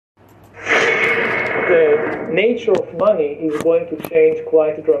the nature of money is going to change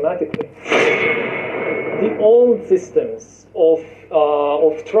quite dramatically. The old systems of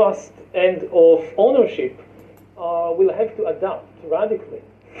trust and of ownership will have to adapt radically.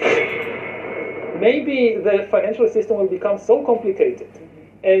 Maybe the financial system will become so complicated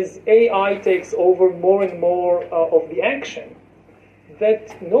as AI takes over more and more of the action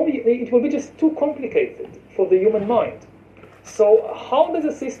that it will be just too complicated for the human mind. So how does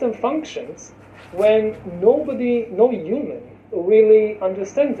a system function when no human really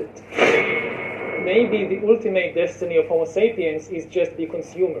understands it? Maybe the ultimate destiny of Homo sapiens is just be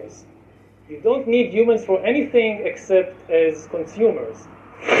consumers. You don't need humans for anything except as consumers.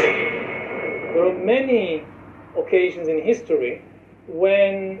 There are many occasions in history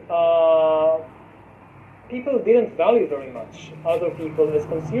when people didn't value very much other people as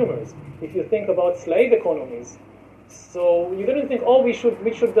consumers. If you think about slave economies, so you didn't think, we should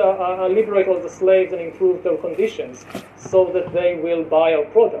liberate all the slaves and improve their conditions so that they will buy our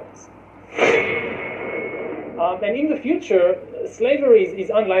products. And in the future, slavery is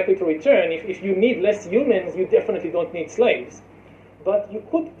unlikely to return. If you need less humans, you definitely don't need slaves. But you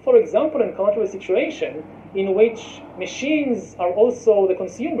could, for example, encounter a situation in which machines are also the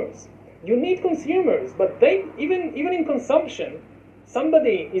consumers. You need consumers, but even in consumption,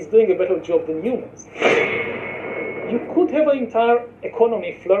 somebody is doing a better job than humans. You could have an entire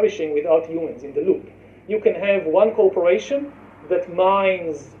economy flourishing without humans in the loop. You can have one corporation that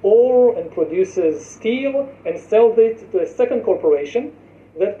mines ore and produces steel and sells it to a second corporation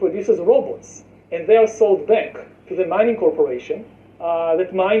that produces robots. And they are sold back to the mining corporation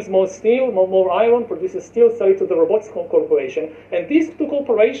that mines more steel, more iron, produces steel, sell it to the robotics corporation. And these two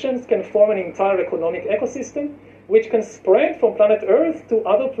corporations can form an entire economic ecosystem which can spread from planet Earth to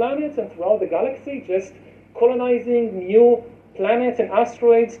other planets and throughout the galaxy, just colonizing new planets and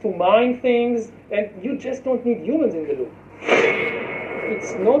asteroids to mine things, and you just don't need humans in the loop.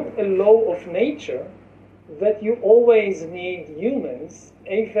 It's not a law of nature that you always need humans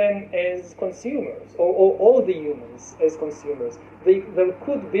even as consumers, or all the humans as consumers. There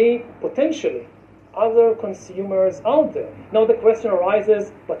could be potentially other consumers out there. Now the question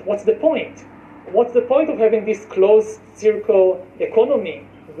arises, but what's the point? What's the point of having this closed circle economy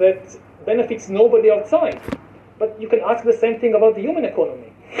that benefits nobody outside? But you can ask the same thing about the human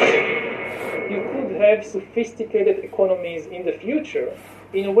economy. You could have sophisticated economies in the future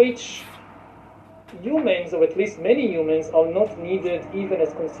in which humans, or at least many humans, are not needed even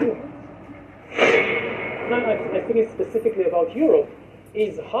as consumers. Now, I think it's specifically about Europe,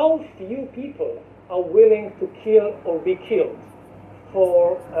 is how few people are willing to kill or be killed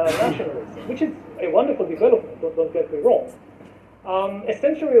for nationalism, which is a wonderful development, don't get me wrong. A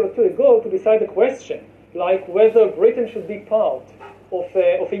century or two ago, to decide a question like whether Britain should be part of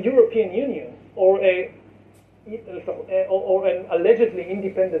a European Union or an allegedly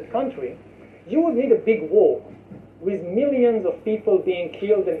independent country, you would need a big war with millions of people being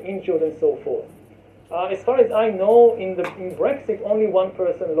killed and injured and so forth. As far as I know, in Brexit, only one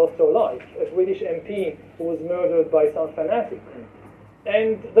person lost her life, a British MP who was murdered by some fanatic.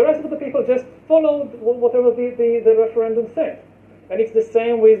 And the rest of the people just followed whatever the referendum said. And it's the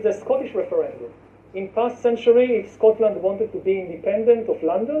same with the Scottish referendum. In past century, if Scotland wanted to be independent of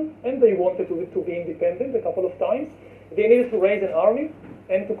London, and they wanted to be independent a couple of times, they needed to raise an army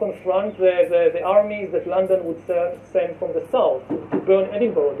and to confront the armies that London would send from the south to burn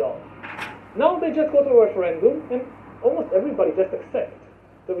Edinburgh down. Now they just go to a referendum, and almost everybody just accepts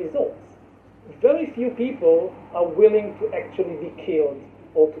the results. Very few people are willing to actually be killed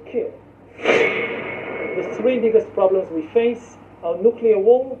or to kill. The three biggest problems we face are nuclear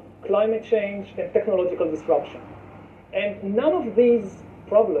war, climate change, and technological disruption. And none of these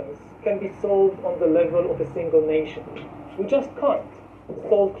problems can be solved on the level of a single nation. We just can't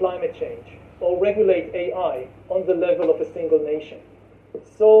solve climate change or regulate AI on the level of a single nation.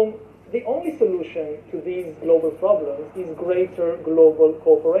 So the only solution to these global problems is greater global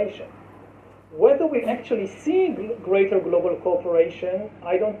cooperation. Whether we actually see greater global cooperation,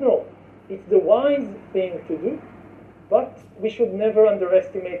 I don't know. It's the wise thing to do, but we should never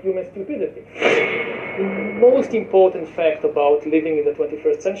underestimate human stupidity. The most important fact about living in the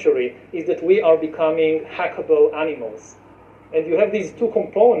 21st century is that we are becoming hackable animals. And you have these two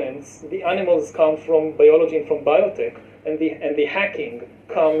components. The animals come from biology and from biotech, and the hacking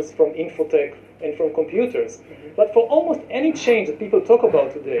comes from infotech and from computers. But for almost any change that people talk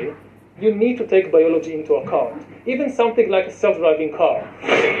about today, you need to take biology into account. Even something like a self-driving car.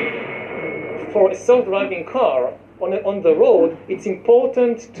 For a self-driving car, on the road, it's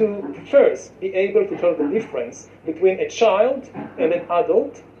important to first be able to tell the difference between a child and an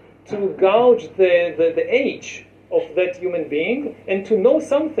adult, to gauge the age of that human being and to know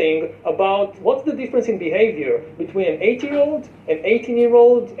something about what's the difference in behavior between an 8-year-old, an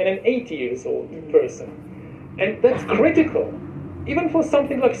 18-year-old, and an 80-year-old person. And that's critical, even for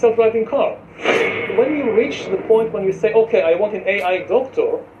something like self-driving car. When you reach the point when you say, okay, I want an AI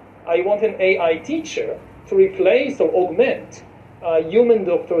doctor, I want an AI teacher to replace or augment human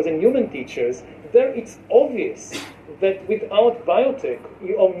doctors and human teachers, there it's obvious that without biotech,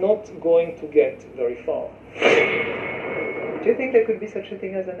 you are not going to get very far. Do you think there could be such a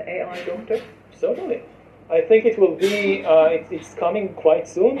thing as an AI doctor? Certainly. I think it will be, it's coming quite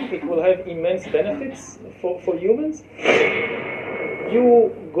soon. It will have immense benefits for humans.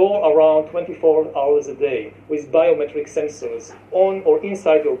 You go around 24 hours a day with biometric sensors on or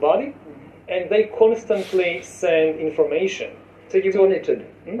inside your body, and they constantly send information. So you're monitored?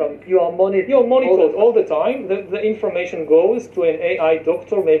 You are monitored? You're monitored all the time. The information goes to an AI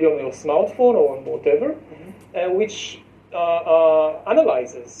doctor, maybe on your smartphone or on whatever, which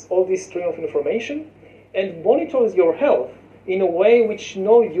analyzes all this stream of information and monitors your health in a way which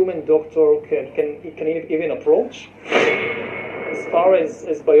no human doctor can even approach. As far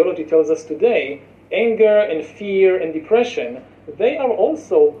as biology tells us today, anger and fear and depression, they are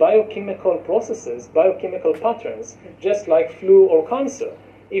also biochemical processes, biochemical patterns, just like flu or cancer.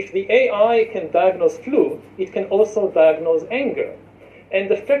 If the AI can diagnose flu, it can also diagnose anger. And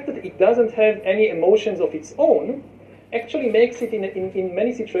the fact that it doesn't have any emotions of its own actually makes it in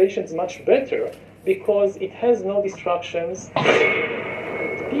many situations much better because it has no distractions.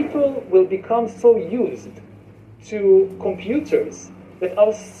 People will become so used to computers that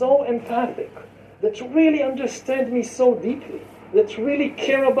are so empathic, that really understand me so deeply, that really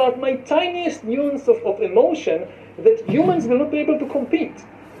care about my tiniest nuance of emotion, that humans will not be able to compete.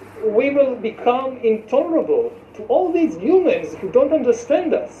 We will become intolerable to all these humans who don't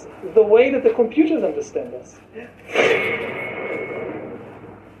understand us the way that the computers understand us.